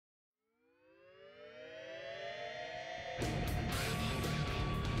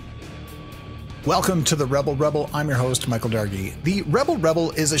Welcome to the Rebel Rebel. I'm your host, Michael Dargie. The Rebel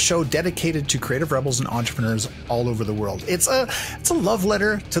Rebel is a show dedicated to creative rebels and entrepreneurs all over the world. It's a love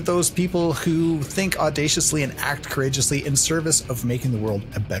letter to those people who think audaciously and act courageously in service of making the world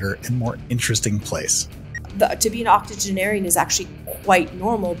a better and more interesting place. To be an octogenarian is actually quite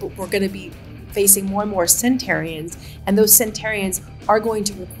normal, but we're going to be facing more and more centenarians, and those centenarians are going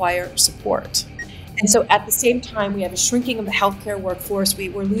to require support. And so at the same time, we have a shrinking of the healthcare workforce.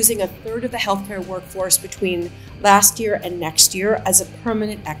 We're losing a third of the healthcare workforce between last year and next year as a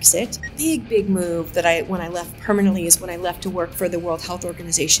permanent exit. Big move that when I left permanently is when I left to work for the World Health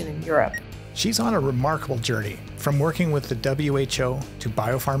Organization in Europe. She's on a remarkable journey, from working with the WHO to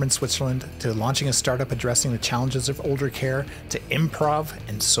biopharm in Switzerland to launching a startup addressing the challenges of older care to improv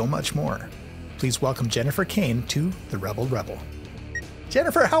and so much more. Please welcome Jennifer Cain to the Rebel Rebel.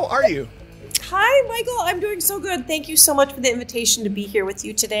 Jennifer, how are you? Hi, Michael. I'm doing so good. Thank you so much for the invitation to be here with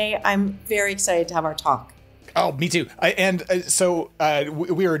you today. I'm very excited to have our talk. Oh, me too.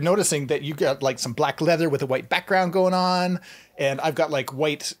 We were noticing that you got like some black leather with a white background going on. And I've got like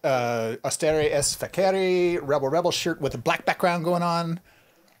white Austere es Facere Rebel Rebel shirt with a black background going on.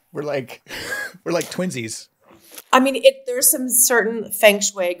 We're like twinsies. I mean, there's some certain feng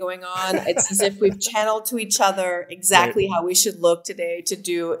shui going on. It's as if we've channeled to each other exactly how we should look today to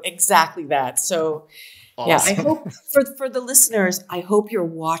do exactly that. So, awesome. Yeah, I hope for the listeners, I hope you're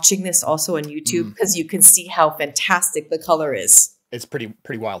watching this also on YouTube because you can see how fantastic the color is. It's pretty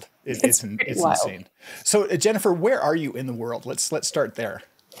wild. It's wild. Insane. So, Jennifer, where are you in the world? Let's start there.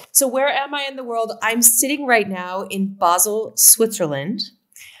 So, where am I in the world? I'm sitting right now in Basel, Switzerland.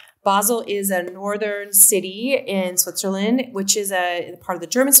 Basel is a northern city in Switzerland, which is a part of the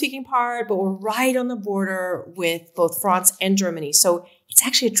German-speaking part, but we're right on the border with both France and Germany. So it's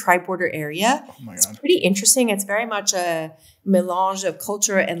actually a tri-border area. Oh my God. It's pretty interesting. It's very much a melange of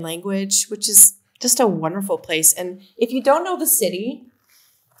culture and language, which is just a wonderful place. And if you don't know the city,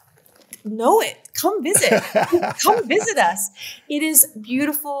 know it. Come visit. Come visit us. It is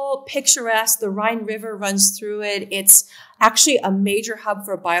beautiful, picturesque. The Rhine River runs through it. It's actually a major hub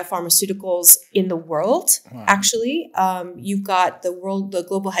for biopharmaceuticals in the world. Wow. Actually, you've got the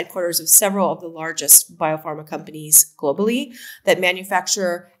global headquarters of several of the largest biopharma companies globally that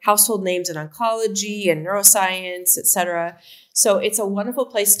manufacture household names in oncology and neuroscience, et cetera. So it's a wonderful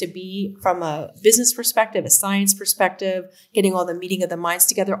place to be from a business perspective, a science perspective, getting all the meeting of the minds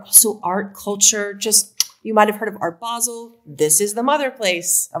together. Also art, culture, just, you might have heard of Art Basel. This is the mother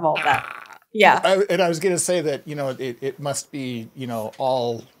place of all that. Yeah. And I was going to say that, it must be,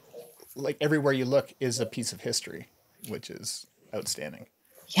 all like everywhere you look is a piece of history, which is outstanding.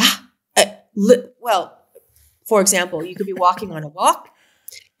 Yeah. Well, for example, you could be walking on a walk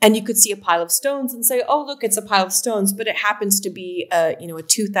and you could see a pile of stones and say, oh, look, it's a pile of stones. But it happens to be a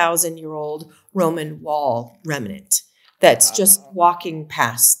 2,000-year-old Roman wall remnant that's just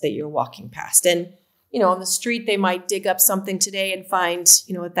that you're walking past. And, on the street, they might dig up something today and find,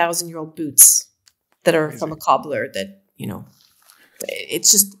 1,000-year-old boots that are from a cobbler that,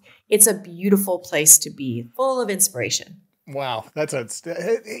 it's a beautiful place to be, full of inspiration. Wow.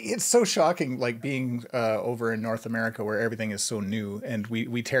 It's so shocking, like being over in North America where everything is so new and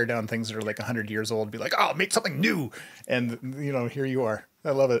we tear down things that are like 100 years old, be like, oh, make something new. And, here you are.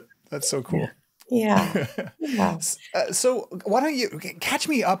 I love it. That's so cool. Yeah. So why don't you catch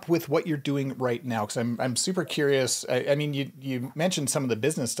me up with what you're doing right now? Because I'm super curious. I mean, you mentioned some of the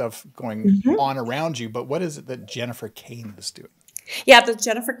business stuff going on around you, but what is it that Jennifer Cain is doing? Yeah, the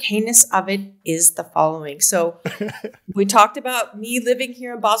Jennifer Cain-ness of it is the following. So we talked about me living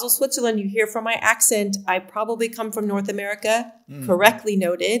here in Basel, Switzerland. You hear from my accent, I probably come from North America, correctly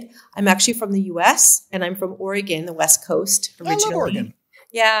noted. I'm actually from the U.S. and I'm from Oregon, the West Coast originally. I love Oregon.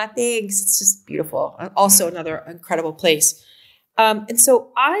 Yeah, thanks. It's just beautiful. Also another incredible place. And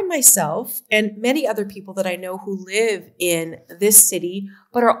so I myself and many other people that I know who live in this city,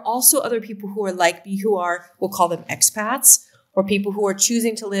 but are also other people who are like me, we'll call them expats, or people who are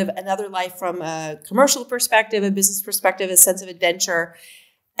choosing to live another life from a commercial perspective, a business perspective, a sense of adventure.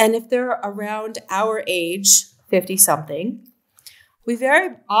 And if they're around our age, 50-something, we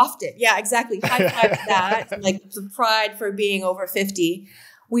very often, yeah, exactly, high five that, like the pride for being over 50,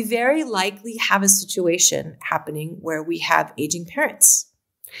 we very likely have a situation happening where we have aging parents.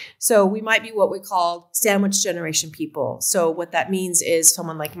 So we might be what we call sandwich generation people. So what that means is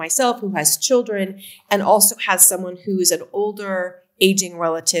someone like myself who has children and also has someone who's an older aging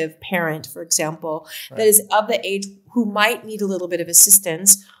relative parent, for example, that is of the age who might need a little bit of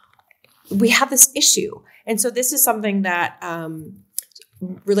assistance. We have this issue. And so this is something that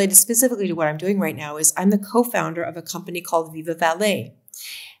related specifically to what I'm doing right now is I'm the co-founder of a company called Viva Valet.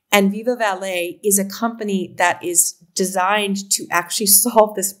 And Viva Valet is a company that is designed to actually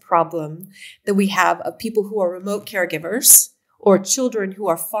solve this problem that we have of people who are remote caregivers or children who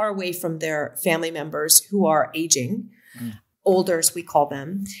are far away from their family members who are aging, olders, we call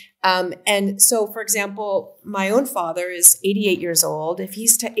them. And so, for example, my own father is 88 years old. If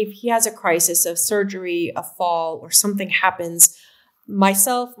he has a crisis, a surgery, a fall, or something happens,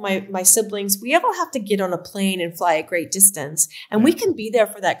 myself, my siblings, we all have to get on a plane and fly a great distance. And we can be there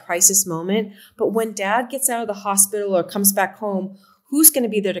for that crisis moment. But when dad gets out of the hospital or comes back home, who's going to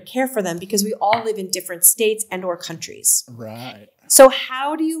be there to care for them? Because we all live in different states and or countries. Right. So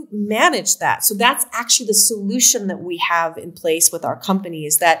how do you manage that? So that's actually the solution that we have in place with our company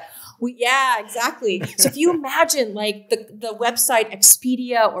is that exactly. So if you imagine like the website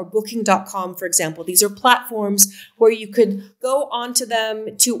Expedia or Booking.com, for example, these are platforms where you could go onto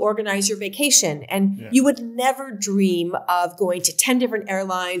them to organize your vacation. And you would never dream of going to 10 different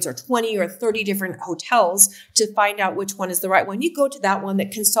airlines or 20 or 30 different hotels to find out which one is the right one. You go to that one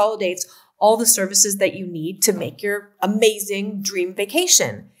that consolidates all the services that you need to make your amazing dream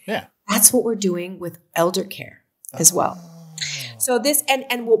vacation. Yeah. That's what we're doing with Eldercare as well. So this,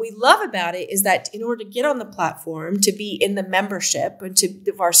 and what we love about it is that in order to get on the platform, to be in the membership and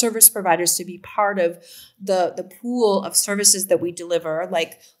for our service providers to be part of the pool of services that we deliver,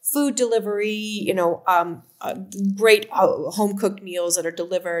 like food delivery, great home cooked meals that are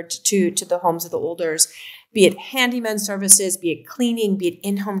delivered to the homes of the elders, be it handyman services, be it cleaning, be it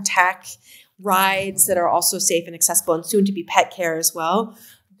in-home tech, rides that are also safe and accessible, and soon to be pet care as well.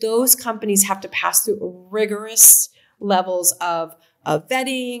 Those companies have to pass through rigorous levels of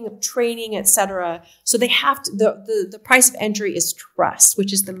vetting, training, et cetera. So they have to, the price of entry is trust,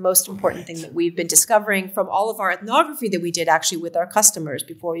 which is the most important thing that we've been discovering from all of our ethnography that we did actually with our customers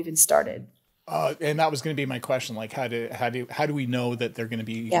before we even started. And that was going to be my question. Like, how do we know that they're going to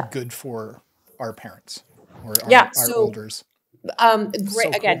be good for our parents or our elders?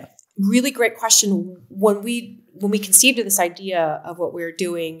 Great. Again, really great question. When we conceived of this idea of what we were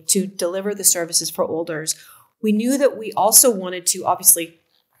doing to deliver the services for elders, we knew that we also wanted to obviously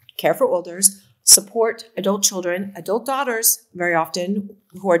care for elders, support adult children, adult daughters very often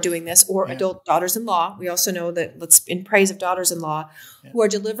who are doing this, or adult daughters-in-law. We also know that in praise of daughters-in-law who are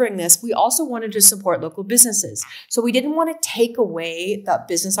delivering this. We also wanted to support local businesses. So we didn't want to take away that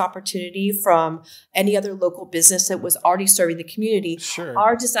business opportunity from any other local business that was already serving the community. Sure.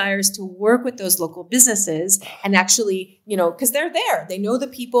 Our desire is to work with those local businesses and actually, because they're there. They know the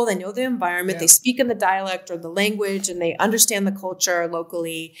people, they know the environment, they speak in the dialect or the language, and they understand the culture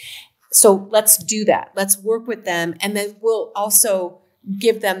locally. So let's do that. Let's work with them. And then we'll also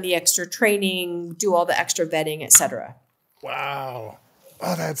give them the extra training, do all the extra vetting, et cetera. Wow.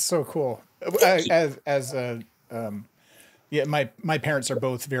 Oh, that's so cool. My parents are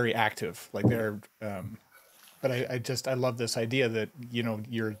both very active. Like they're, but I love this idea that,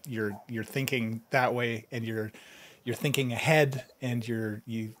 you're thinking that way and you're thinking ahead and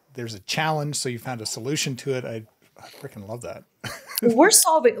there's a challenge. So you found a solution to it. I freaking love that. We're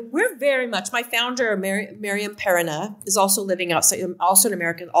very much, my founder, Miriam Perina, is also living outside, also an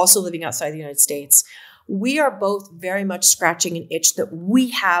American, also living outside the United States. We are both very much scratching an itch that we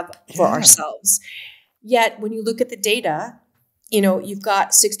have for ourselves. Yet when you look at the data, you've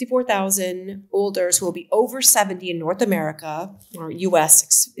got 64,000 elders who will be over 70 in North America or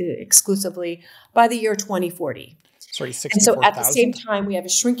US exclusively by the year 2040. Sorry, 64,000? And so at the same time, we have a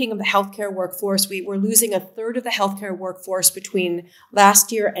shrinking of the healthcare workforce. We're losing a third of the healthcare workforce between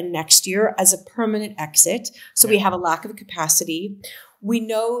last year and next year as a permanent exit. So we have a lack of capacity. We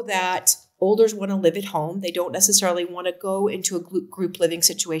know that elders want to live at home. They don't necessarily want to go into a group living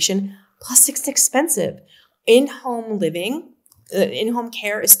situation. Plus, it's expensive. In-home living, in-home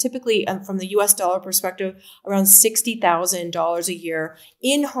care is typically, from the US dollar perspective, around $60,000 a year.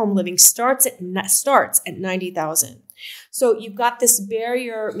 In-home living starts at $90,000. So you've got this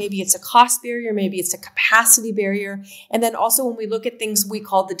barrier. Maybe it's a cost barrier, maybe it's a capacity barrier. And then also when we look at things we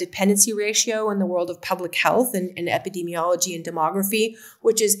call the dependency ratio in the world of public health and epidemiology and demography,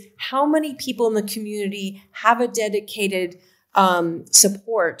 which is how many people in the community have a dedicated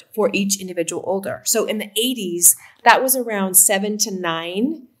support for each individual elder. So in the 80s, that was around 7 to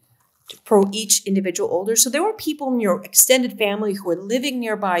 9 for each individual elder. So there were people in your extended family who were living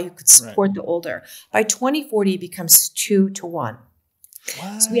nearby who could support the elder. By 2040, it becomes 2 to 1.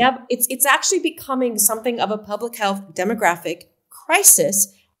 What? So we have it's actually becoming something of a public health demographic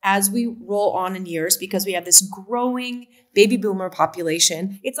crisis as we roll on in years because we have this growing baby boomer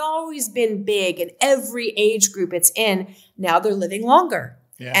population. It's always been big in every age group it's in. Now they're living longer.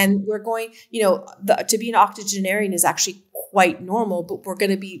 Yeah. And we're going, to be an octogenarian is actually quite normal, but we're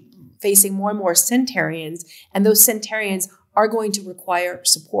going to be facing more and more centenarians, and those centenarians are going to require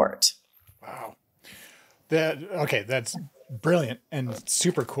support. Wow. That's brilliant and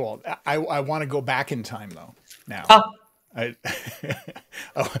super cool. I want to go back in time though now. I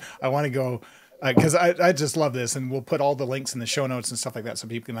I want to go because I just love this, and we'll put all the links in the show notes and stuff like that so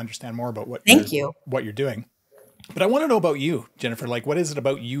people can understand more about what you're doing. But I want to know about you, Jennifer. Like, what is it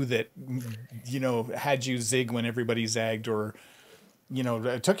about you that, had you zig when everybody zagged, or,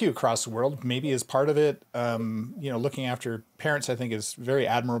 it took you across the world, maybe as part of it? Looking after parents, I think, is very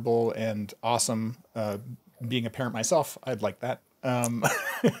admirable and awesome. Being a parent myself, I'd like that. But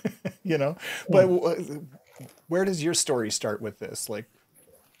where does your story start with this? Like,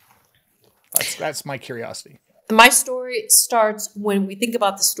 that's my curiosity. My story starts when we think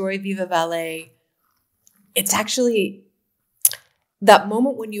about the story of Viva Valet. It's actually that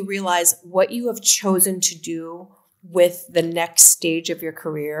moment when you realize what you have chosen to do with the next stage of your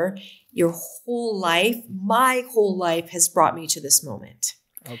career. Your whole life, my whole life has brought me to this moment.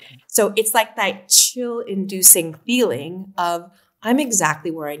 Okay. So it's like that chill-inducing feeling of I'm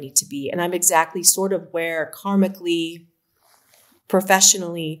exactly where I need to be. And I'm exactly sort of where karmically,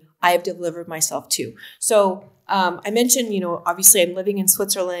 professionally, I have delivered myself to. So I mentioned, obviously I'm living in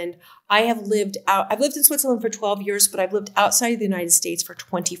Switzerland. I've lived in Switzerland for 12 years, but I've lived outside of the United States for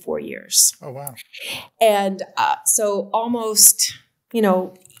 24 years. Oh, wow. And so almost,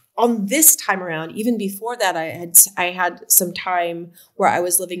 on this time around, even before that, I had some time where I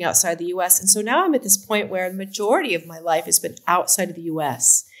was living outside the US. And so now I'm at this point where the majority of my life has been outside of the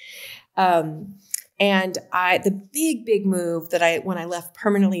US. And the big move that when I left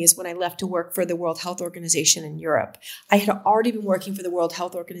permanently is when I left to work for the World Health Organization in Europe. I had already been working for the World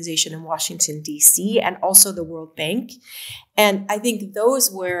Health Organization in Washington, D.C., and also the World Bank. And I think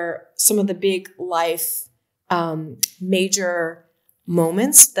those were some of the big life major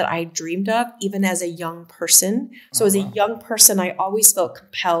moments that I dreamed of, even as a young person. So as a young person, I always felt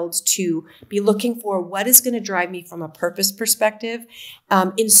compelled to be looking for what is going to drive me from a purpose perspective,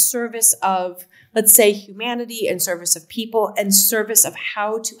 in service of, let's say, humanity, in service of people, and service of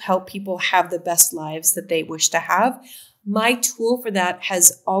how to help people have the best lives that they wish to have. My tool for that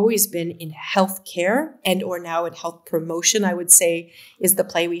has always been in healthcare or now in health promotion, I would say, is the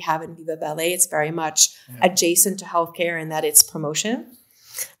play we have in Viva Valet. It's very much adjacent to healthcare in that it's promotion.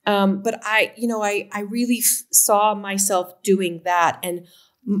 But I really saw myself doing that. And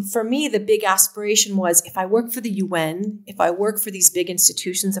for me, the big aspiration was if I work for the UN, if I work for these big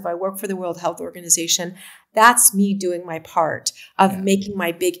institutions, if I work for the World Health Organization, that's me doing my part of making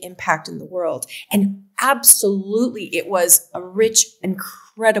my big impact in the world. And absolutely, it was a rich,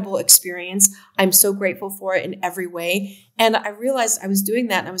 incredible experience. I'm so grateful for it in every way. And I realized I was doing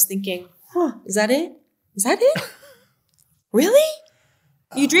that and I was thinking, is that it? Is that it? Really?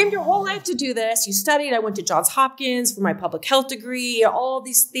 You dreamed your whole life to do this. You studied. I went to Johns Hopkins for my public health degree, all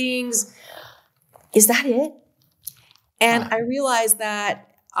these things. Is that it? And I realized that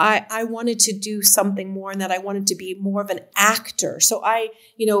I wanted to do something more and that I wanted to be more of an actor. So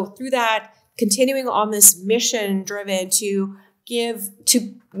through that, continuing on this mission driven to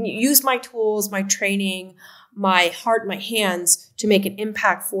use my tools, my training, my heart, my hands to make an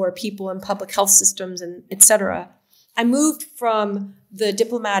impact for people in public health systems and et cetera. I moved from the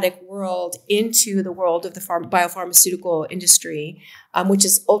diplomatic world into the world of the biopharmaceutical industry, which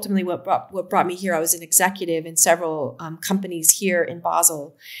is ultimately what brought me here. I was an executive in several companies here in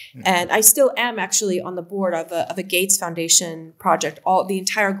Basel. Mm-hmm. And I still am actually on the board of a Gates Foundation project. The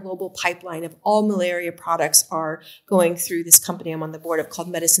entire global pipeline of all malaria products are going through this company I'm on the board of called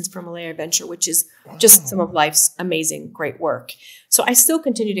Medicines for Malaria Venture, which is just some of life's amazing, great work. So I still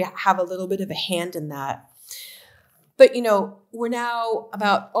continue to have a little bit of a hand in that. But, we're now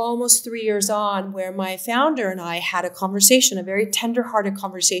about almost 3 years on where my founder and I had a conversation, a very tender-hearted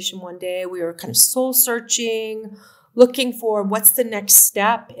conversation one day. We were kind of soul searching, looking for what's the next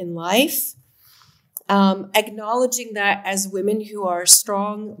step in life, acknowledging that as women who are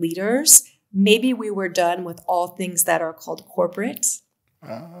strong leaders, maybe we were done with all things that are called corporate.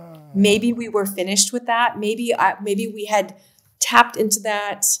 Maybe we were finished with that. Maybe we had tapped into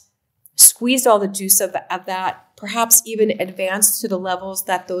that, squeezed all the juice of that, perhaps even advanced to the levels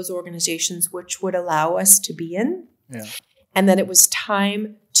that those organizations which would allow us to be in. Yeah. And then it was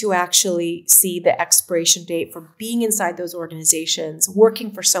time to actually see the expiration date for being inside those organizations,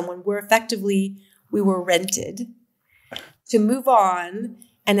 working for someone where effectively we were rented, to move on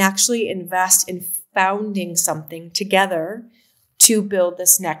and actually invest in founding something together to build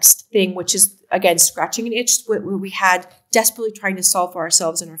this next thing, which is, again, scratching an itch we had desperately trying to solve for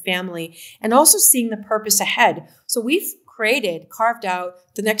ourselves and our family, and also seeing the purpose ahead. So we've carved out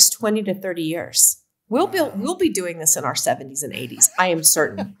the next 20 to 30 years. We'll be doing this in our 70s and 80s. I am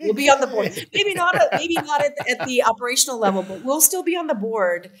certain. We'll be on the board. Maybe not at the operational level, but we'll still be on the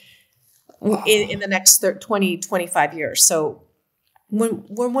board in the next 20, 25 years. So when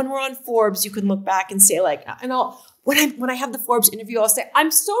we're on Forbes, you can look back and say like, and when I have the Forbes interview, I'll say,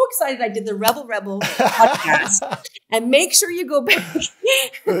 I'm so excited I did the RebelRebel podcast. And make sure you go back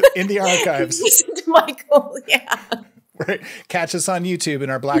in the archives. Listen to Michael. Yeah. Right. Catch us on YouTube in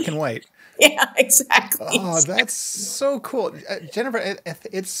our black and white. Yeah, exactly. Oh, that's so cool. Jennifer,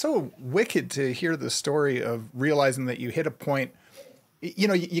 it's so wicked to hear the story of realizing that you hit a point, you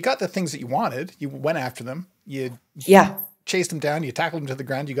know, you got the things that you wanted. You went after them. You chased them down. You tackled them to the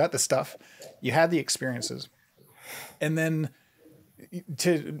ground. You got the stuff. You had the experiences. And then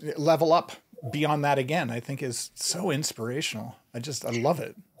to level up beyond that again, I think is so inspirational. I love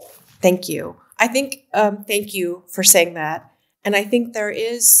it. Thank you. I think, thank you for saying that. And I think there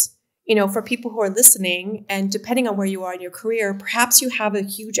is, you know, for people who are listening and depending on where you are in your career, perhaps you have a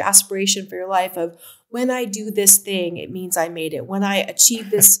huge aspiration for your life of when I do this thing, it means I made it. When I achieve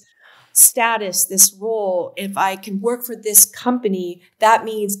this status, this role, if I can work for this company, that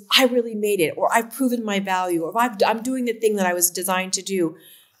means I really made it, or I've proven my value, or I'm doing the thing that I was designed to do.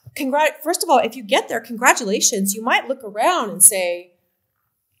 First of all, if you get there, congratulations. You might look around and say,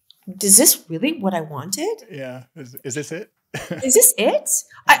 is this really what I wanted? Yeah. Is this it? Is this it?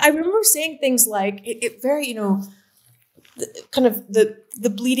 I remember saying things like it very, you know, kind of the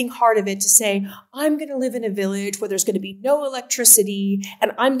bleeding heart of it to say, I'm going to live in a village where there's going to be no electricity,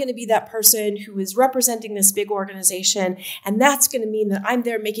 and I'm going to be that person who is representing this big organization, and that's going to mean that I'm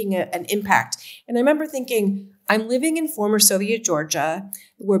there making an impact. And I remember thinking, I'm living in former Soviet Georgia.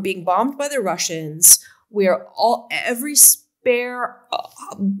 We're being bombed by the Russians. Every spare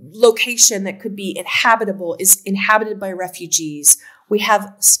location that could be inhabitable is inhabited by refugees. We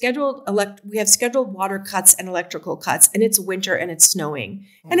have scheduled water cuts and electrical cuts, and it's winter and it's snowing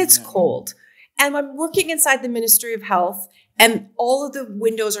and it's cold. And I'm working inside the Ministry of Health and all of the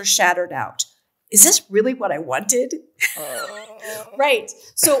windows are shattered out. Is this really what I wanted? Right.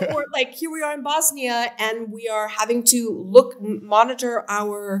 So, or like here we are in Bosnia and we are having to monitor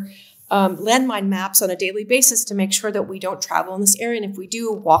our landmine maps on a daily basis to make sure that we don't travel in this area. And if we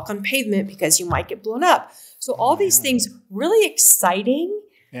do, walk on pavement because you might get blown up. So all these things really exciting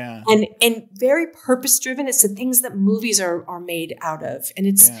and very purpose driven. It's the things that movies are made out of. And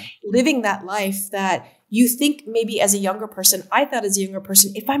it's living that life that you think maybe as a younger person, I thought as a younger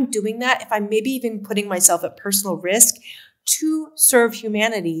person, if I'm doing that, if I'm maybe even putting myself at personal risk to serve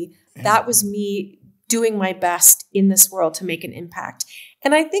humanity, that was me doing my best in this world to make an impact.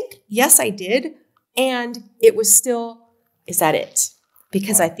 And I think, yes, I did. And it was still, is that it?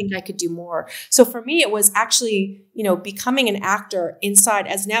 Because I think I could do more. So for me, it was actually, you know, becoming an actor inside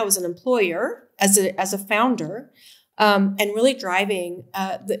as an employer, as a founder, and really driving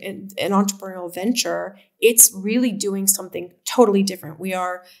an entrepreneurial venture. It's really doing something totally different. We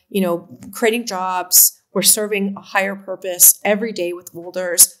are, you know, creating jobs. We're serving a higher purpose every day with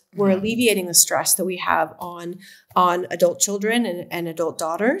Boulders. We're alleviating the stress that we have on adult children and adult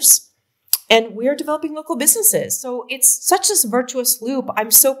daughters. And we're developing local businesses. So it's such this virtuous loop.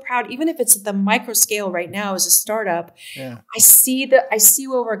 I'm so proud, even if it's at the micro scale right now as a startup, I see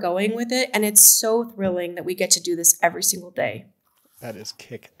where we're going with it. And it's so thrilling that we get to do this every single day. That is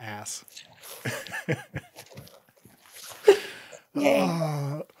kick ass.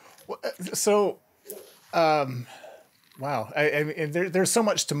 Wow. I mean, there's so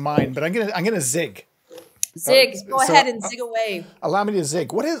much to mine, but I'm gonna zig. Zig. Go ahead and zig away. Allow me to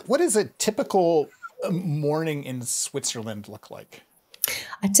zig. What is a typical morning in Switzerland look like?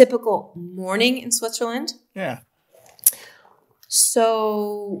 A typical morning in Switzerland? Yeah.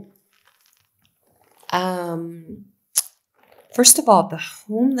 So, first of all, the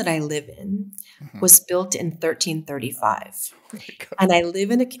home that I live in was built in 1335. And I live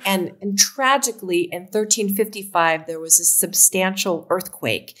and tragically in 1355, there was a substantial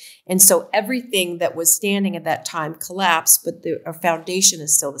earthquake. And so everything that was standing at that time collapsed, but our foundation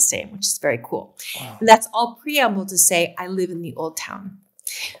is still the same, which is very cool. Wow. And that's all preamble to say I live in the old town.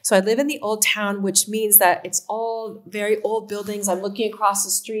 So I live in the old town, which means that it's all very old buildings. I'm looking across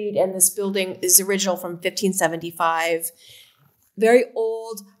the street and this building is original from 1575. Very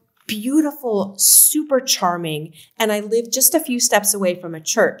old, beautiful, super charming. And I live just a few steps away from a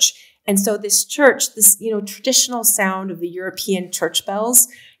church. And so this church, this, you know, traditional sound of the European church bells,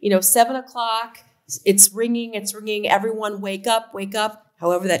 7:00, it's ringing, everyone wake up.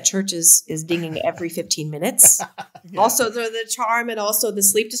 However, that church is dinging every 15 minutes. Also the charm and also the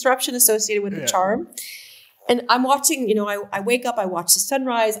sleep disruption associated with the charm. And I'm watching, I wake up, I watch the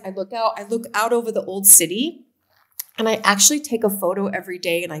sunrise, I look out over the old city, and I actually take a photo every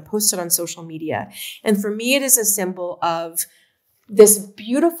day and I post it on social media. And for me, it is a symbol of this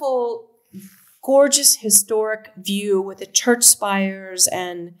beautiful, gorgeous, historic view with the church spires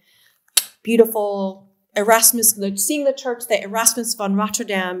and beautiful Erasmus, seeing the church that Erasmus von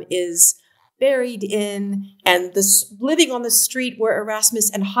Rotterdam is buried in, and this living on the street where Erasmus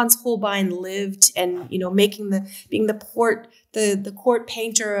and Hans Holbein lived, and being the court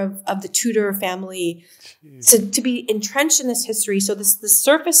painter of the Tudor family, to be entrenched in this history. So the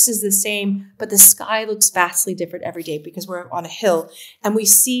surface is the same, but the sky looks vastly different every day because we're on a hill and we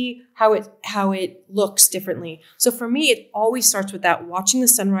see how it looks differently. So for me, it always starts with that, watching the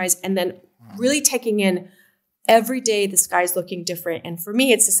sunrise and then really taking in every day the sky's looking different. And for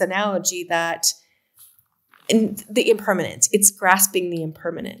me, it's this analogy that in the impermanence, it's grasping the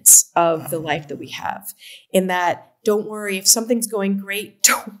impermanence of the life that we have, in that don't worry if something's going great,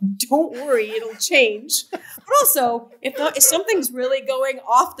 don't worry, it'll change. But also if something's really going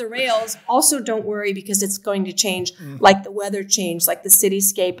off the rails, also don't worry because it's going to change, like the weather changed, like the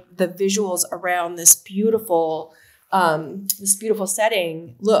cityscape, the visuals around this beautiful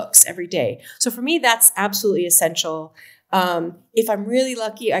setting looks every day. So for me, that's absolutely essential. If I'm really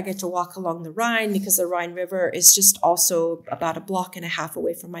lucky, I get to walk along the Rhine because the Rhine River is just also about 1.5 blocks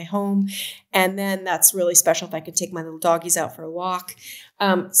away from my home. And then that's really special if I can take my little doggies out for a walk.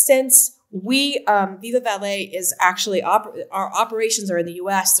 Since we, Viva Valet is actually, our operations are in the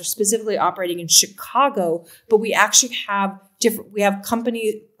US, they're specifically operating in Chicago, but we actually have our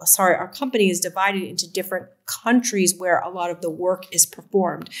company is divided into different countries where a lot of the work is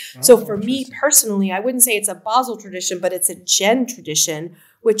performed. So for me personally, I wouldn't say it's a Basel tradition, but it's a Jen tradition,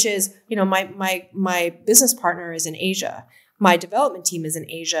 which is, my business partner is in Asia. My development team is in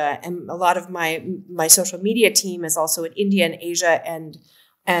Asia, and a lot of my social media team is also in India and Asia and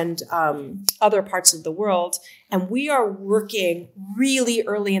other parts of the world. And we are working really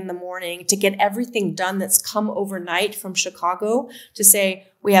early in the morning to get everything done that's come overnight from Chicago to say,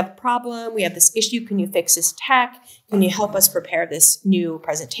 we have a problem, we have this issue, can you fix this tech? Can you help us prepare this new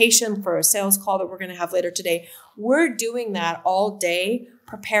presentation for a sales call that we're going to have later today? We're doing that all day,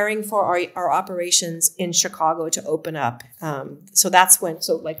 preparing for our operations in Chicago to open up. So that's when,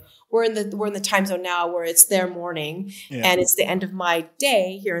 we're in the time zone now where it's their morning and it's the end of my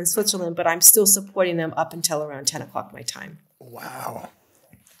day here in Switzerland, but I'm still supporting them up until around 10 o'clock my time. Wow.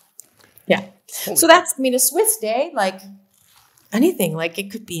 Yeah. So that's, a Swiss day, anything,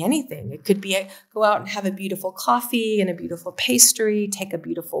 it could be anything. It could be go out and have a beautiful coffee and a beautiful pastry, take a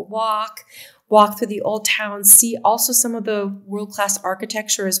beautiful walk through the old town, see also some of the world-class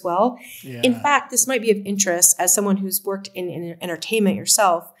architecture as well. Yeah. In fact, this might be of interest as someone who's worked in entertainment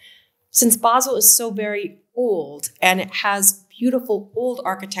yourself. Since Basel is so very old and it has beautiful old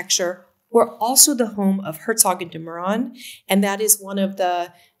architecture, we're also the home of Herzog and de Meuron, and that is one of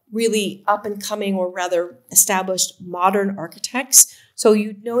the really up and coming, or rather established, modern architects. So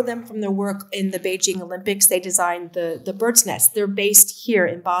you know them from their work in the Beijing Olympics. They designed the bird's nest. They're based here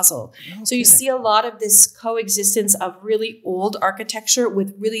in Basel. No so you see a lot of this coexistence of really old architecture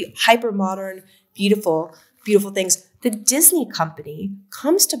with really hyper modern, beautiful things. The Disney company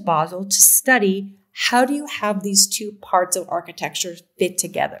comes to Basel to study how do you have these two parts of architecture fit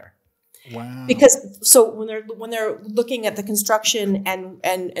together. Wow. Because so when they're looking at the construction and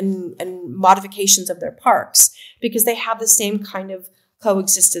modifications of their parks, because they have the same kind of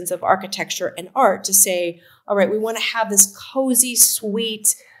coexistence of architecture and art, to say, all right, we want to have this cozy,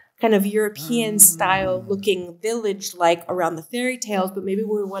 sweet, kind of European style looking village around the fairy tales, but maybe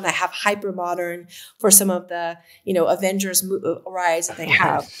we want to have hyper modern for some of the, Avengers rides that they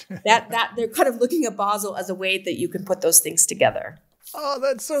have. that they're kind of looking at Basel as a way that you can put those things together. Oh,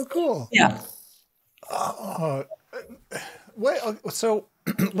 that's so cool. Yeah. So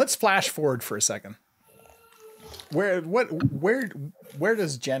let's flash forward for a second. Where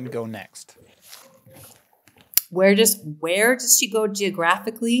does Jen go next? Where does she go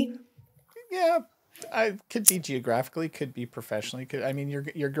geographically? Yeah, could be geographically, could be professionally.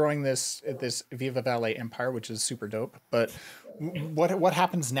 You're growing this Viva Valet empire, which is super dope. But what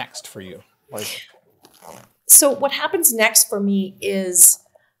happens next for you? So what happens next for me is,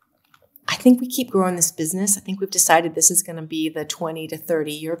 I think we keep growing this business. I think we've decided this is going to be the 20 to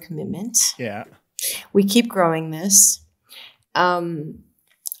 30 year commitment. Yeah. We keep growing this.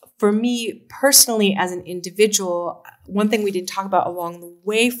 For me personally, as an individual, one thing we didn't talk about along the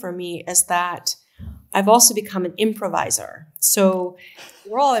way for me is that I've also become an improviser. So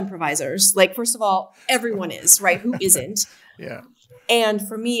we're all improvisers. First of all, everyone is, right? Who isn't? Yeah. And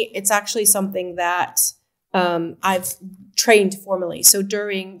for me, it's actually something that I've trained formally. So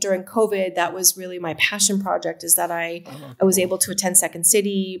during COVID, that was really my passion project, is that I was able to attend Second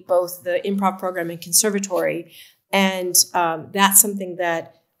City, both the improv program and conservatory. And that's something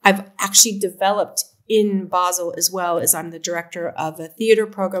that I've actually developed in Basel as well, as I'm the director of a theater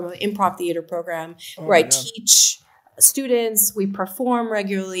program, an improv theater program, where I teach students, we perform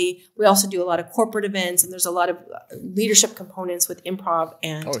regularly. We also do a lot of corporate events, and there's a lot of leadership components with improv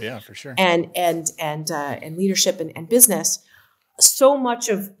and for sure. and leadership and business. So much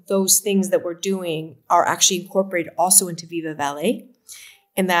of those things that we're doing are actually incorporated also into Viva Valet,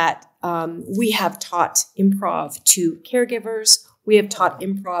 in that we have taught improv to caregivers. We have taught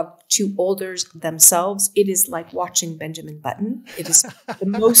improv to elders themselves. It is like watching Benjamin Button. It is the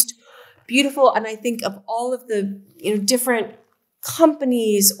most beautiful. And I think of all of the different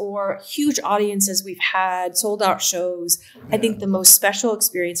companies or huge audiences we've had, sold out shows, I think the most special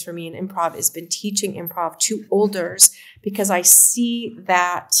experience for me in improv has been teaching improv to elders, because I see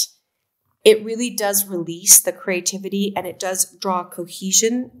that it really does release the creativity, and it does draw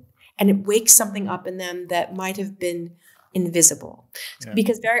cohesion, and it wakes something up in them that might have been invisible.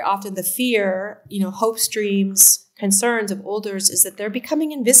 Because very often the fear, hopes, dreams, concerns of elders is that they're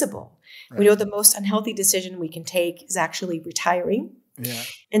becoming invisible. Right. We know the most unhealthy decision we can take is actually retiring. Yeah.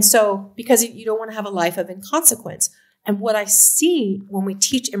 And so, because you don't want to have a life of inconsequence. And what I see when we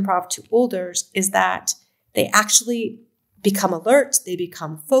teach improv to elders is that they actually become alert, they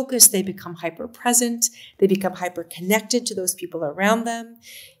become focused, they become hyper present, they become hyper connected to those people around them,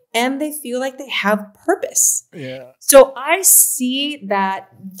 and they feel like they have purpose. Yeah. So I see that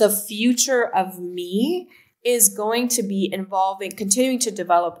the future of me is going to be involving continuing to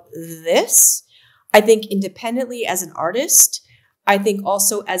develop this. I think independently as an artist, I think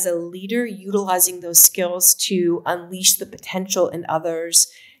also as a leader, utilizing those skills to unleash the potential in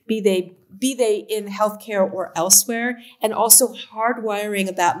others, be they in healthcare or elsewhere, and also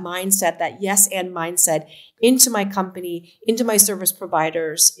hardwiring that mindset, that yes and mindset, into my company, into my service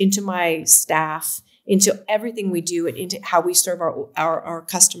providers, into my staff, into everything we do, and into how we serve our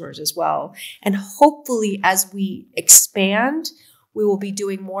customers as well. And hopefully, as we expand, we will be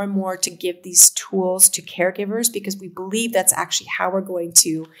doing more and more to give these tools to caregivers, because we believe that's actually how we're going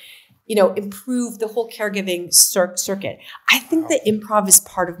to, improve the whole caregiving circuit. I think that improv is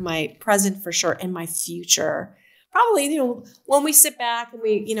part of my present for sure, and my future. Probably, when we sit back and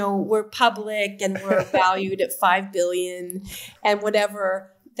we're public and we're valued at $5 billion and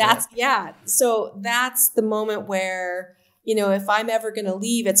whatever. So that's the moment where, if I'm ever going to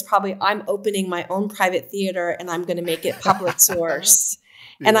leave, it's probably I'm opening my own private theater and I'm going to make it public source.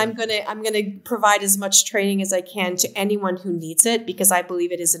 And I'm going to provide as much training as I can to anyone who needs it, because I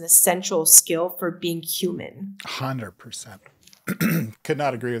believe it is an essential skill for being human. 100%. Could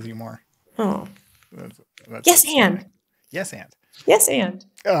not agree with you more. Oh. That's yes, and. Yes, and. Yes, and.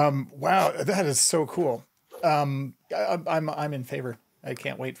 Wow, that is so cool. I'm in favor. I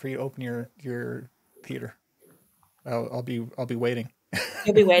can't wait for you to open your theater. I'll be waiting.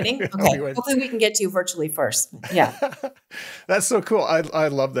 You'll be waiting? Okay. Hopefully we can get to you virtually first. Yeah. That's so cool. I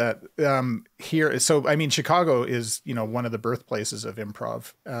love that. Here, so I mean, Chicago is, one of the birthplaces of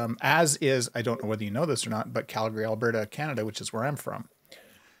improv, as is, I don't know whether you know this or not, but Calgary, Alberta, Canada, which is where I'm from.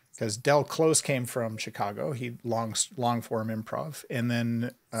 Because Del Close came from Chicago. He long form improv, and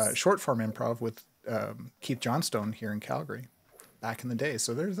then short form improv with Keith Johnstone here in Calgary back in the day.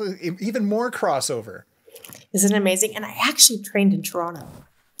 So there's even more crossover. Isn't it amazing? And I actually trained in Toronto.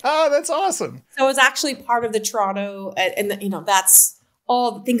 Oh, that's awesome. So it was actually part of the Toronto, and that's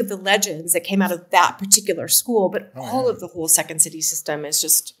all, think of the legends that came out of that particular school, but all of the whole Second City system is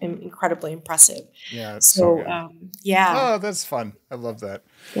just incredibly impressive. Yeah. So Oh, that's fun. I love that.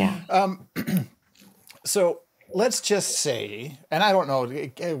 Yeah. So let's just say, and I don't know,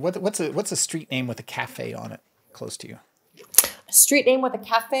 what's a street name with a cafe on it close to you? A street name with a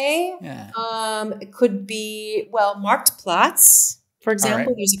cafe? Yeah. It could be, Marktplatz. For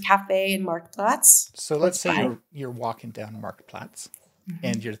example, there's a cafe in Marktplatz. So let's say you're walking down Marktplatz,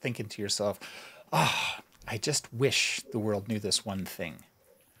 and you're thinking to yourself, I just wish the world knew this one thing.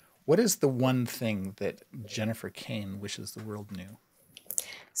 What is the one thing that Jennifer Cain wishes the world knew?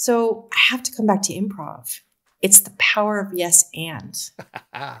 So I have to come back to improv. It's the power of yes and.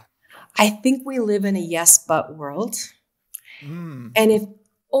 I think we live in a yes but world. And if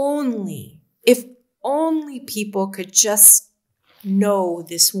only people could just know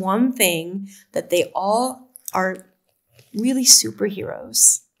this one thing, that they all are really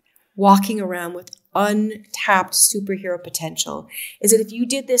superheroes walking around with untapped superhero potential, is that if you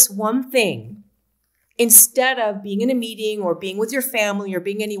did this one thing, instead of being in a meeting or being with your family or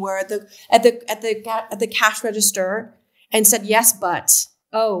being anywhere at the cash register and said, yes, but,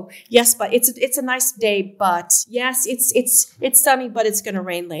 oh, yes, but it's a nice day, but yes, it's sunny, but it's going to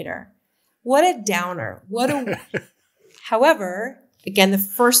rain later. What a downer. However, again, the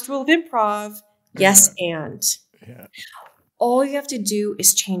first rule of improv, yes, and. Yeah. All you have to do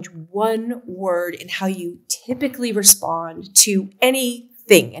is change one word in how you typically respond to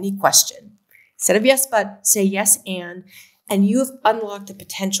anything, any question. Instead of yes, but, say yes, and you've unlocked the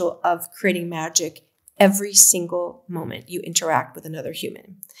potential of creating magic every single moment you interact with another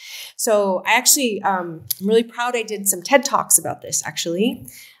human. So I actually, I'm really proud I did some TED Talks about this, actually.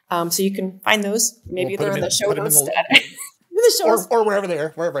 So you can find those. Maybe they're in the show notes. Or wherever they are,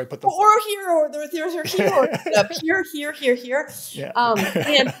 wherever I put them. Or here, or they're here, or up here. Yeah.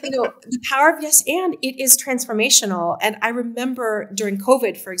 And the power of yes, and it is transformational. And I remember during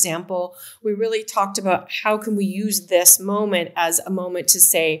COVID, for example, we really talked about how can we use this moment as a moment to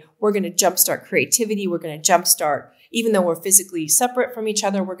say, we're going to jumpstart creativity. We're going to jumpstart, even though we're physically separate from each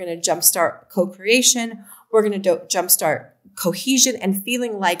other, we're going to jumpstart co-creation. We're going to jumpstart cohesion and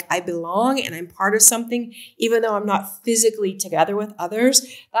feeling like I belong and I'm part of something, even though I'm not physically together with others.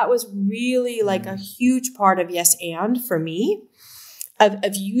 That was really like a huge part of yes and for me,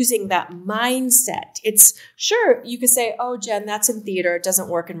 of using that mindset. It's sure you could say, oh, Jen, that's in theater. It doesn't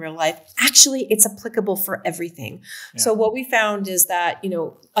work in real life. Actually, it's applicable for everything. Yeah. So what we found is that,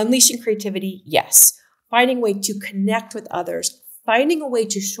 unleashing creativity, yes. Finding a way to connect with others, finding a way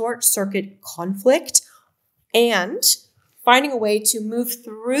to short circuit conflict, and finding a way to move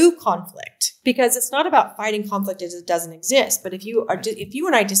through conflict, because it's not about fighting conflict as it doesn't exist. But if you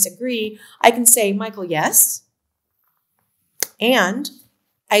and I disagree, I can say, Michael, yes, and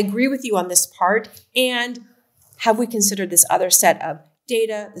I agree with you on this part. And have we considered this other set of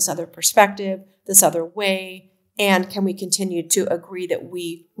data, this other perspective, this other way? And can we continue to agree that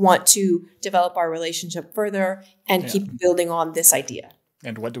we want to develop our relationship further and keep building on this idea?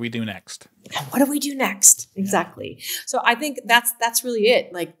 And what do we do next? And what do we do next? Exactly. Yeah. So I think that's really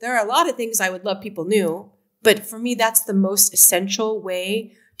it. Like, there are a lot of things I would love people knew, but for me, that's the most essential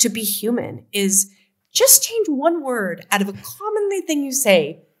way to be human, is just change one word out of a commonly thing you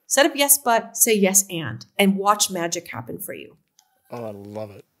say. Instead of yes, but, say yes, and watch magic happen for you. Oh, I love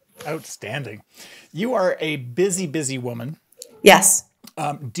it. Outstanding. You are a busy, busy woman. Yes.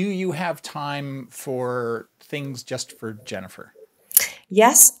 Do you have time for things just for Jennifer?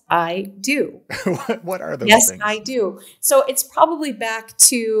 Yes, I do. What are those things? Yes, I do. So it's probably back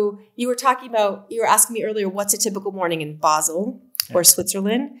to, you were asking me earlier, what's a typical morning in Basel or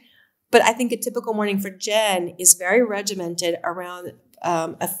Switzerland? But I think a typical morning for Jen is very regimented around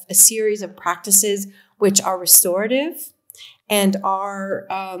a series of practices which are restorative and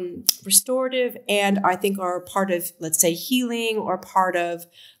I think are part of, let's say, healing or part of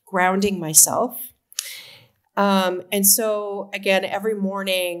grounding myself. And so again, every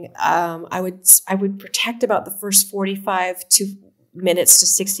morning, I would protect about the first 45 minutes to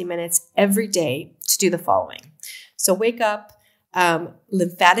 60 minutes every day to do the following. So wake up,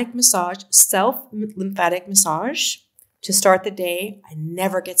 lymphatic massage, self-lymphatic massage to start the day. I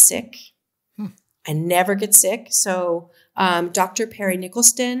never get sick. I never get sick. So, Dr. Perry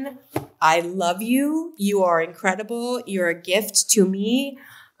Nicholson, I love you. You are incredible. You're a gift to me.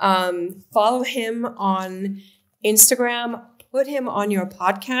 Follow him on Instagram, put him on your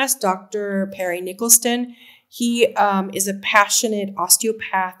podcast, Dr. Perry Nicholson. He is a passionate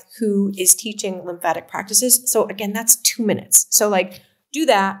osteopath who is teaching lymphatic practices. So again, that's 2 minutes. So do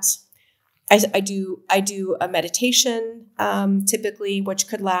that. I do a meditation, typically, which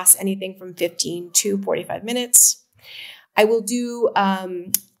could last anything from 15 to 45 minutes. I will do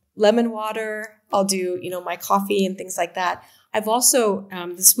lemon water. I'll do, my coffee and things like that. I've also,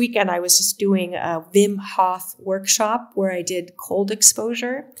 this weekend, I was just doing a Wim Hof workshop where I did cold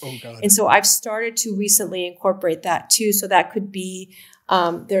exposure. Oh, God. And so I've started to recently incorporate that too. So that could be,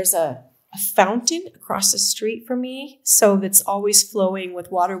 there's a fountain across the street from me. So that's always flowing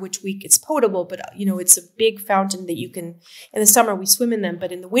with water, which it's potable, but it's a big fountain that you can, in the summer we swim in them,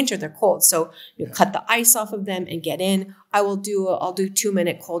 but in the winter they're cold. So you cut the ice off of them and get in. I'll do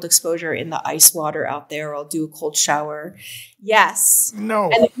 2-minute cold exposure in the ice water out there. I'll do a cold shower. Yes.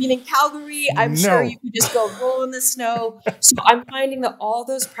 No. And in Calgary, I'm sure you could just go roll in the snow. So I'm finding that all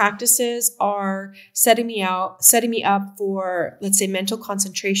those practices are setting me up for, let's say, mental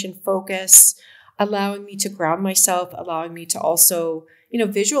concentration, focus, allowing me to ground myself, allowing me to also,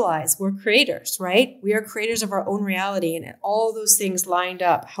 visualize. We're creators, right? We are creators of our own reality. And all those things lined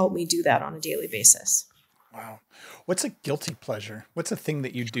up help me do that on a daily basis. Wow. What's a guilty pleasure? What's a thing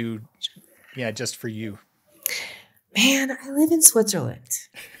that you do Yeah, just for you. Man, I live in Switzerland.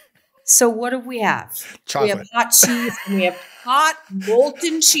 So what do we have? Chocolate. We have hot cheese and we have hot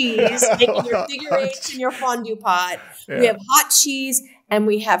molten cheese, making your figure eights in your fondue pot. Yeah. We have hot cheese and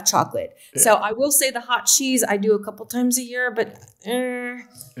we have chocolate. Yeah. So I will say the hot cheese I do a couple times a year, but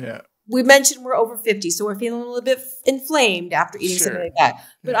we mentioned we're over 50, so we're feeling a little bit inflamed after eating something like that.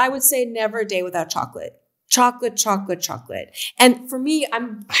 But I would say never a day without chocolate. Chocolate, chocolate, chocolate. And for me,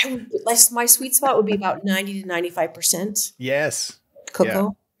 my sweet spot would be about 90 to 95%. Yes.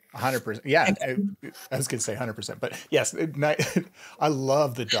 Cocoa. 100%. Yeah. I was going to say 100%, but yes, I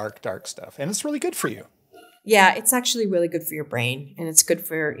love the dark stuff, and it's really good for you. Yeah, it's actually really good for your brain, and it's good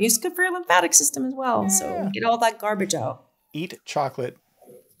for your lymphatic system as well. Yeah. So get all that garbage out. Eat chocolate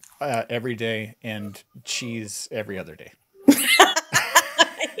every day and cheese every other day.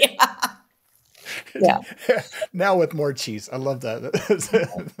 Yeah. Now with more cheese. I love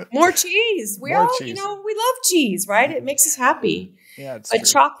that. More cheese. We love cheese, right? It makes us happy. Yeah, it's but true.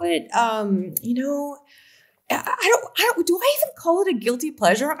 Chocolate, I don't. Do I even call it a guilty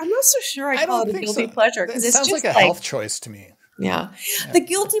pleasure? I'm not so sure I call it a guilty pleasure because it sounds just like a health choice to me. Yeah. The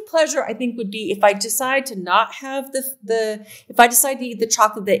guilty pleasure I think would be if I decide to not have if I decide to eat the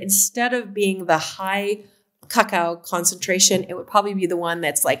chocolate that instead of being the high cacao concentration, it would probably be the one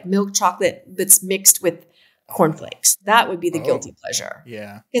that's like milk chocolate that's mixed with cornflakes. That would be the guilty pleasure.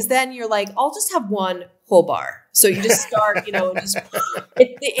 Yeah. Because then you're like, I'll just have one whole bar. So you just start,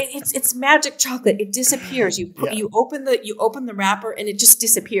 it's magic chocolate. It disappears. You open the wrapper and it just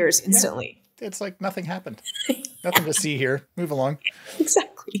disappears instantly. Yeah. It's like nothing happened. Nothing to see here. Move along.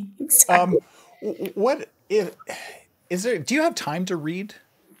 Exactly. Do you have time to read?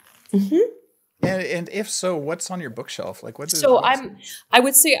 Mm-hmm. And if so, what's on your bookshelf? Like what? I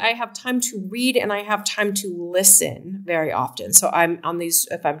would say I have time to read and I have time to listen very often. So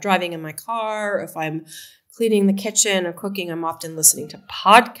if I'm driving in my car, if I'm cleaning the kitchen or cooking, I'm often listening to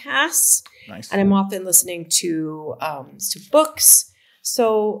podcasts. Nice. And I'm often listening to books.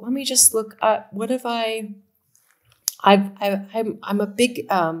 So let me just look at what have I'm a big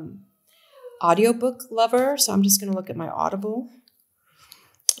audiobook lover. So I'm just going to look at my Audible.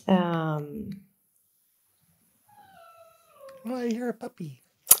 Well, you're a puppy.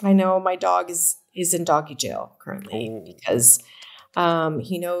 I know my dog is in doggy jail currently because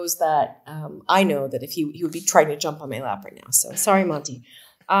he knows that I know that if he would be trying to jump on my lap right now. So sorry, Monty.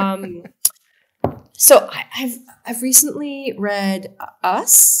 So I've recently read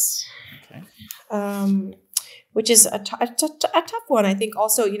Us, which is a tough one. I think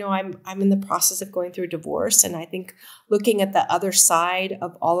also, I'm in the process of going through a divorce, and I think looking at the other side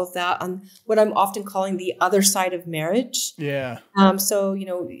of all of that on what I'm often calling the other side of marriage. Yeah. So,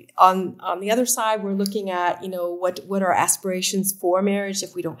 on the other side, we're looking at, what are aspirations for marriage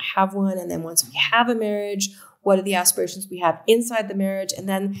if we don't have one. And then once we have a marriage, what are the aspirations we have inside the marriage? And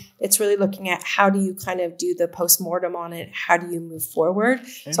then it's really looking at how do you kind of do the postmortem on it? How do you move forward?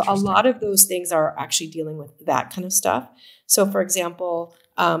 So a lot of those things are actually dealing with that kind of stuff. So for example,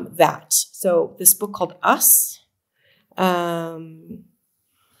 that. So this book called Us,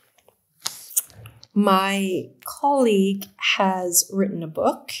 my colleague has written a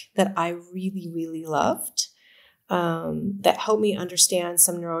book that I really, really loved, that helped me understand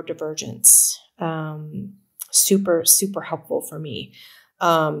some neurodivergence. Super, super helpful for me.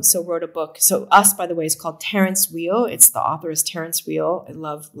 So wrote a book. So Us, by the way, is called Terrence Real. The author is Terrence Real. I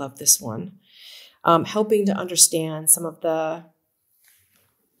love this one. Helping to understand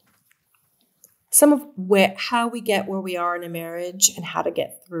how we get where we are in a marriage and how to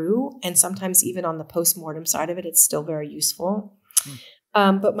get through. And sometimes even on the postmortem side of it, it's still very useful.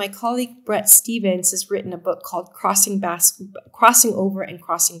 But my colleague, Brett Stevens, has written a book called Crossing Over and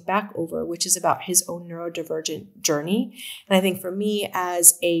Crossing Back Over, which is about his own neurodivergent journey. And I think for me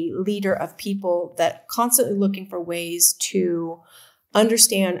as a leader of people that constantly looking for ways to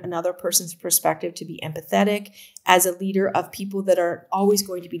understand another person's perspective, to be empathetic, as a leader of people that are always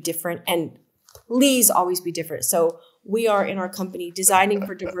going to be different, and please always be different. So we are in our company designing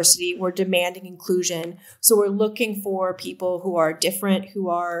for diversity. We're demanding inclusion. So we're looking for people who are different, who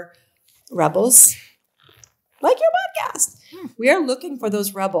are rebels, like your podcast. We are looking for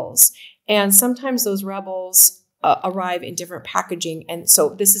those rebels. And sometimes those rebels arrive in different packaging. And so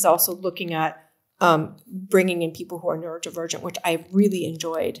this is also looking at bringing in people who are neurodivergent, which I really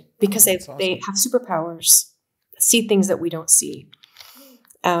enjoyed because they have superpowers, see things that we don't see.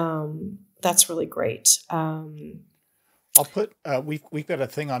 That's really great. I'll put we've got a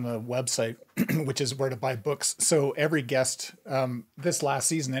thing on the website, which is where to buy books. So every guest, this last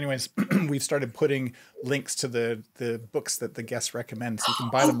season, anyways, we've started putting links to the books that the guests recommend, so you can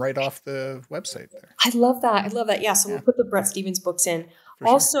buy them right off the website there. I love that. I love that. Yeah. So we'll put the Bret Stephens books in. For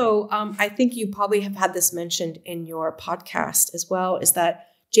also, I think you probably have had this mentioned in your podcast as well, is that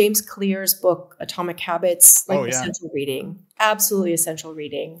James Clear's book, Atomic Habits, essential reading, absolutely essential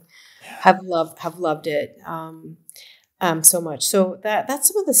reading. Yeah. Have loved it. So much. So that's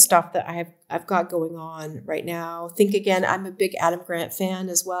some of the stuff that I've got going on right now. Think Again. I'm a big Adam Grant fan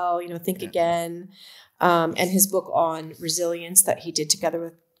as well. Think Again, and his book on resilience that he did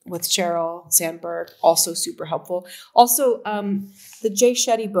together with Sheryl Sandberg, also super helpful. Also, the Jay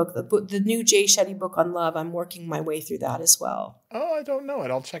Shetty book, the new Jay Shetty book on love. I'm working my way through that as well. Oh, I don't know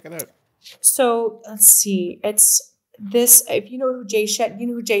it. I'll check it out. So let's see. It's this. If you know who Jay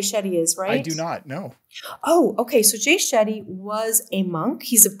Shetty is, right? I do not. No. Oh, okay. So Jay Shetty was a monk.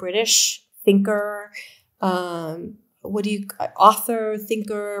 He's a British thinker, author,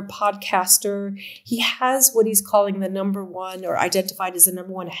 thinker, podcaster. He has what he's calling the number one, or identified as the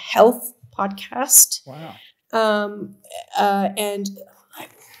number one health podcast. Wow. And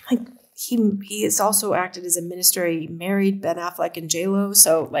he has also acted as a minister. He married Ben Affleck and J-Lo.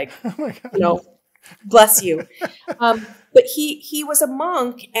 So oh my God. Bless you. But he was a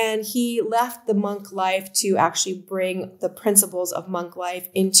monk, and he left the monk life to actually bring the principles of monk life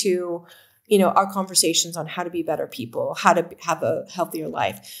into, our conversations on how to be better people, how to have a healthier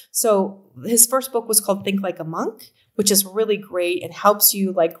life. So his first book was called Think Like a Monk, which is really great and helps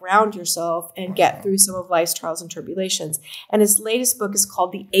you ground yourself and get through some of life's trials and tribulations. And his latest book is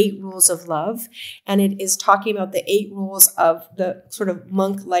called The 8 Rules of Love. And it is talking about the 8 rules of the sort of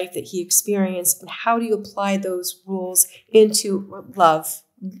monk life that he experienced, and how do you apply those rules into love,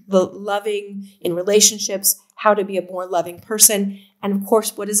 loving in relationships, how to be a more loving person. And of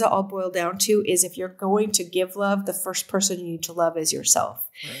course, what does it all boil down to is, if you're going to give love, the first person you need to love is yourself.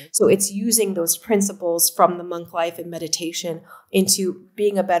 Right. So it's using those principles from the monk life and meditation into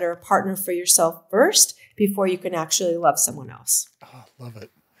being a better partner for yourself first, before you can actually love someone else. Oh, love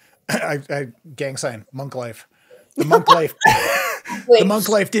it. I gang sign, monk life. The monk life. The monk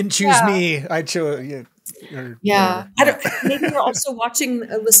life didn't choose me. I chose you. Yeah. Maybe you're also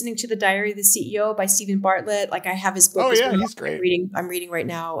listening to The Diary of the CEO by Stephen Bartlett. I have his book. Oh yeah, he's great. I'm reading right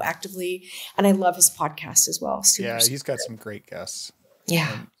now actively, and I love his podcast as well. He's got some great guests.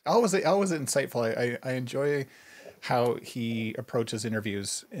 Yeah. Always insightful. I enjoy how he approaches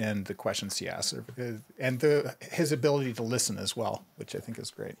interviews and the questions he asks, and his ability to listen as well, which I think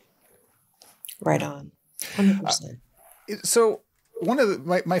is great. Right on. 100%. So one of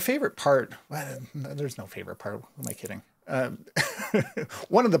my favorite part, there's no favorite part. Who am I kidding?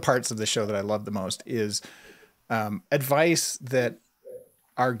 One of the parts of the show that I love the most is advice that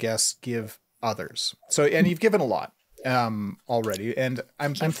our guests give others. So, and you've given a lot already. And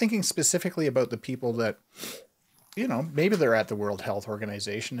I'm thinking specifically about the people that, maybe they're at the World Health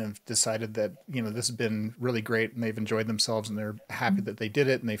Organization and have decided that, this has been really great and they've enjoyed themselves and they're happy that they did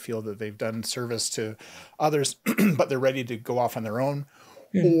it and they feel that they've done service to others, but they're ready to go off on their own.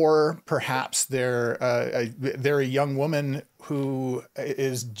 Or perhaps they're a young woman who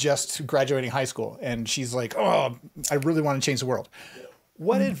is just graduating high school and she's like, oh, I really want to change the world.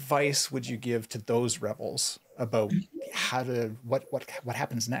 What advice would you give to those rebels about what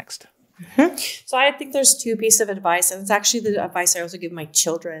happens next? So I think there's 2 pieces of advice, and it's actually the advice I also give my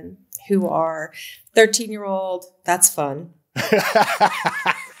children, who are 13-year-old. That's fun.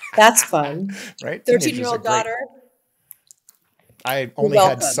 That's fun. Right. 13-year-old daughter. I only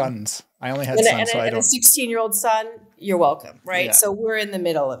had sons. And a 16-year-old son. You're welcome. Right. Yeah. So we're in the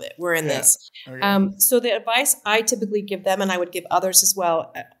middle of it. We're in this. Okay. So the advice I typically give them, and I would give others as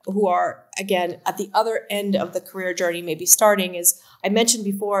well, who are, again, at the other end of the career journey, maybe starting, is, I mentioned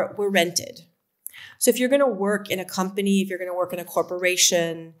before, we're rented. So if you're going to work in a company, if you're going to work in a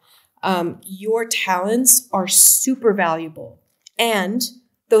corporation, your talents are super valuable. And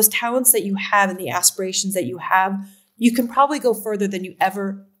those talents that you have and the aspirations that you have, you can probably go further than you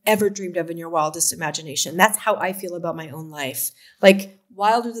ever dreamed of in your wildest imagination. That's how I feel about my own life.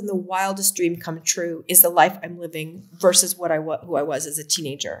 Wilder than the wildest dream come true is the life I'm living versus who I was as a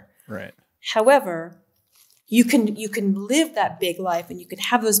teenager. Right. However, you can live that big life and you can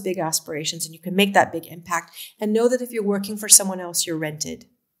have those big aspirations and you can make that big impact, and know that if you're working for someone else, you're rented.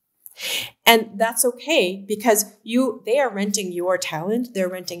 And that's okay, because they are renting your talent, they're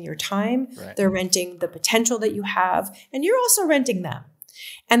renting your time, right. They're renting the potential that you have, and you're also renting them.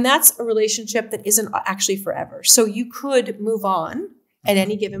 And that's a relationship that isn't actually forever. So you could move on at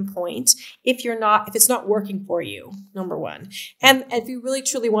any given point if it's not working for you, number one. And if you really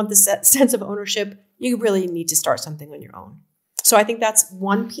truly want the sense of ownership, you really need to start something on your own. So I think that's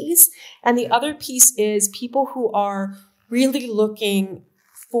one piece. And the other piece is people who are really looking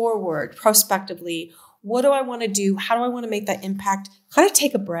forward prospectively. What do I want to do? How do I want to make that impact? Kind of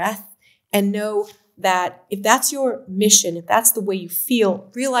take a breath and know that if that's your mission, if that's the way you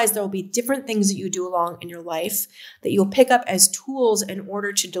feel, realize there will be different things that you do along in your life that you'll pick up as tools in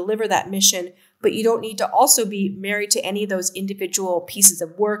order to deliver that mission. But you don't need to also be married to any of those individual pieces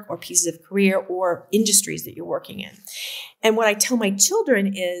of work or pieces of career or industries that you're working in. And what I tell my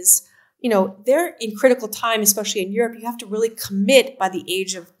children is, they're in critical time, especially in Europe. You have to really commit by the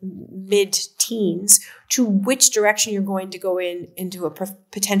age of mid-teens to which direction you're going to go into a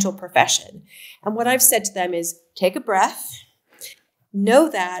potential profession. And what I've said to them is take a breath, know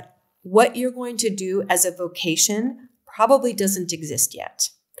that what you're going to do as a vocation probably doesn't exist yet.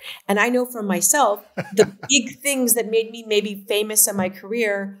 And I know for myself, the big things that made me maybe famous in my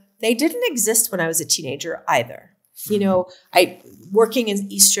career, they didn't exist when I was a teenager either. Working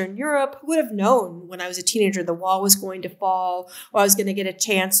in Eastern Europe, who would have known when I was a teenager the wall was going to fall, or I was going to get a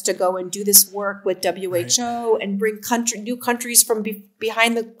chance to go and do this work with WHO and bring new countries from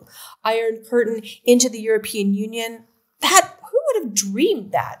behind the Iron Curtain into the European Union. Who would have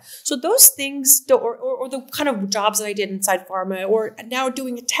dreamed that? So those things, or the kind of jobs that I did inside pharma, or now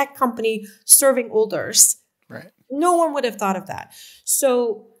doing a tech company serving olders, right? No one would have thought of that.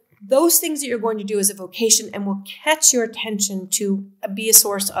 So those things that you're going to do as a vocation and will catch your attention to be a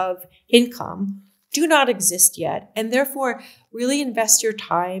source of income do not exist yet. And therefore, really invest your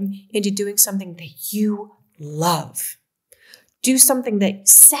time into doing something that you love. Do something that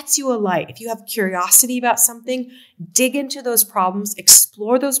sets you alight. If you have curiosity about something, dig into those problems,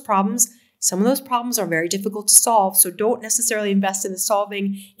 explore those problems. Some of those problems are very difficult to solve, so don't necessarily invest in the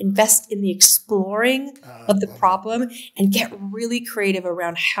solving, invest in the exploring of the problem and get really creative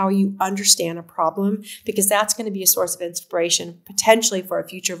around how you understand a problem, because that's going to be a source of inspiration potentially for a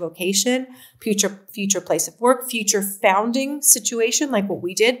future vocation, future place of work, future founding situation like what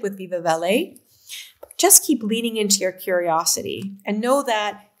we did with Viva Valet. Just keep leaning into your curiosity and know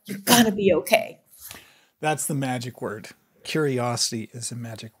that you're going to be okay. That's the magic word. Curiosity is a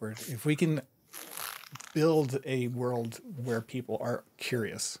magic word. If we can build a world where people are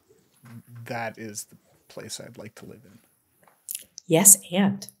curious, that is the place I'd like to live in. Yes,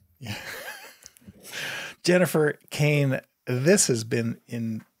 and. Yeah. Jennifer Cain, this has been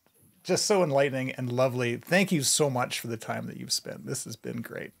just so enlightening and lovely. Thank you so much for the time that you've spent. This has been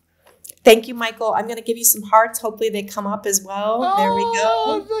great. Thank you, Michael. I'm going to give you some hearts. Hopefully they come up as well. Oh, there we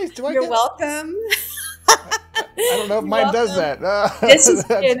go. Nice. You're welcome. I don't know if mine does that. This has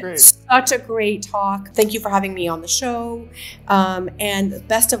been such a great talk. Thank you for having me on the show. And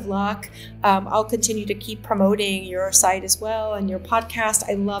best of luck. I'll continue to keep promoting your site as well and your podcast.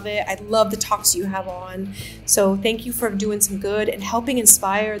 I love it. I love the talks you have on. So thank you for doing some good and helping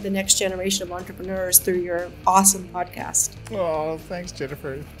inspire the next generation of entrepreneurs through your awesome podcast. Oh, thanks,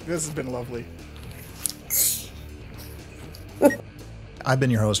 Jennifer. This has been lovely. I've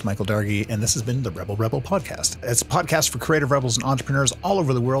been your host, Michael Dargie, and this has been the RebelRebel Podcast. It's a podcast for creative rebels and entrepreneurs all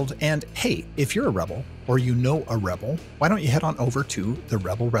over the world. And hey, if you're a rebel or you know a rebel, why don't you head on over to the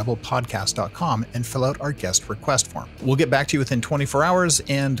RebelRebelPodcast.com and fill out our guest request form. We'll get back to you within 24 hours,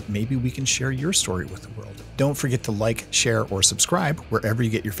 and maybe we can share your story with the world. Don't forget to like, share, or subscribe wherever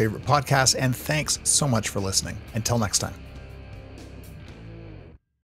you get your favorite podcasts. And thanks so much for listening. Until next time.